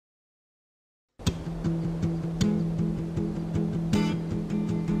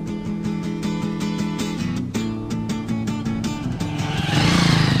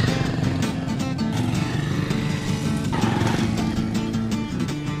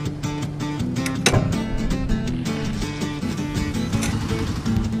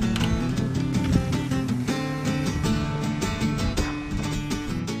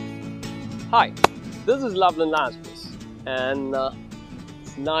Hi, this is Lovelyn Lazarus, and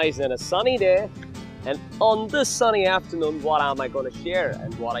it's nice and a sunny day. And on this sunny afternoon, what am I going to share,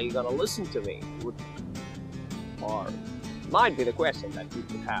 and what are you going to listen to me? Or might be the question that you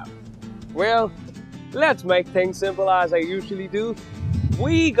could have. Well, let's make things simple as I usually do.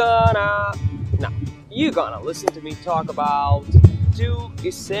 You're gonna listen to me talk about 2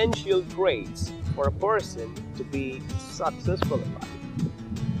 essential traits for a person to be successful in life,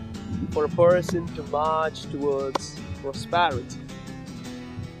 for a person to march towards prosperity.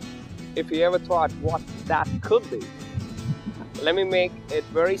 If you ever thought what that could be, let me make it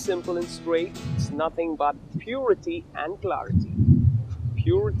very simple and straight. It's nothing but purity and clarity.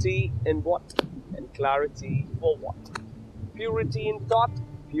 Purity in what? And clarity for what? Purity in thought,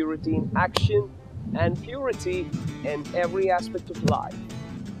 purity in action, and purity in every aspect of life.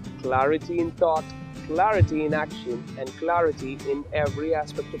 Clarity in thought, clarity in action, and clarity in every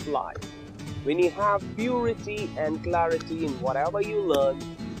aspect of life. When you have purity and clarity in whatever you learn,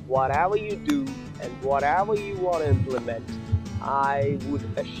 whatever you do, and whatever you want to implement, I would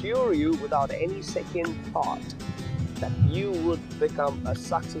assure you without any second thought that you would become a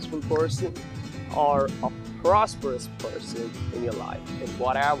successful person or a prosperous person in your life, in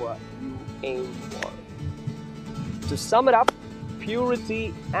whatever you aim for. To sum it up,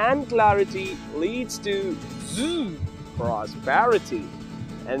 purity and clarity leads to prosperity.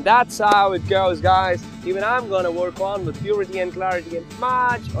 And that's how it goes, guys. Even I'm going to work on with purity and clarity and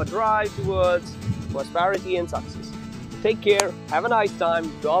march or drive towards prosperity and success. Take care. Have a nice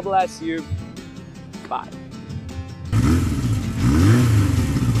time. God bless you. Bye.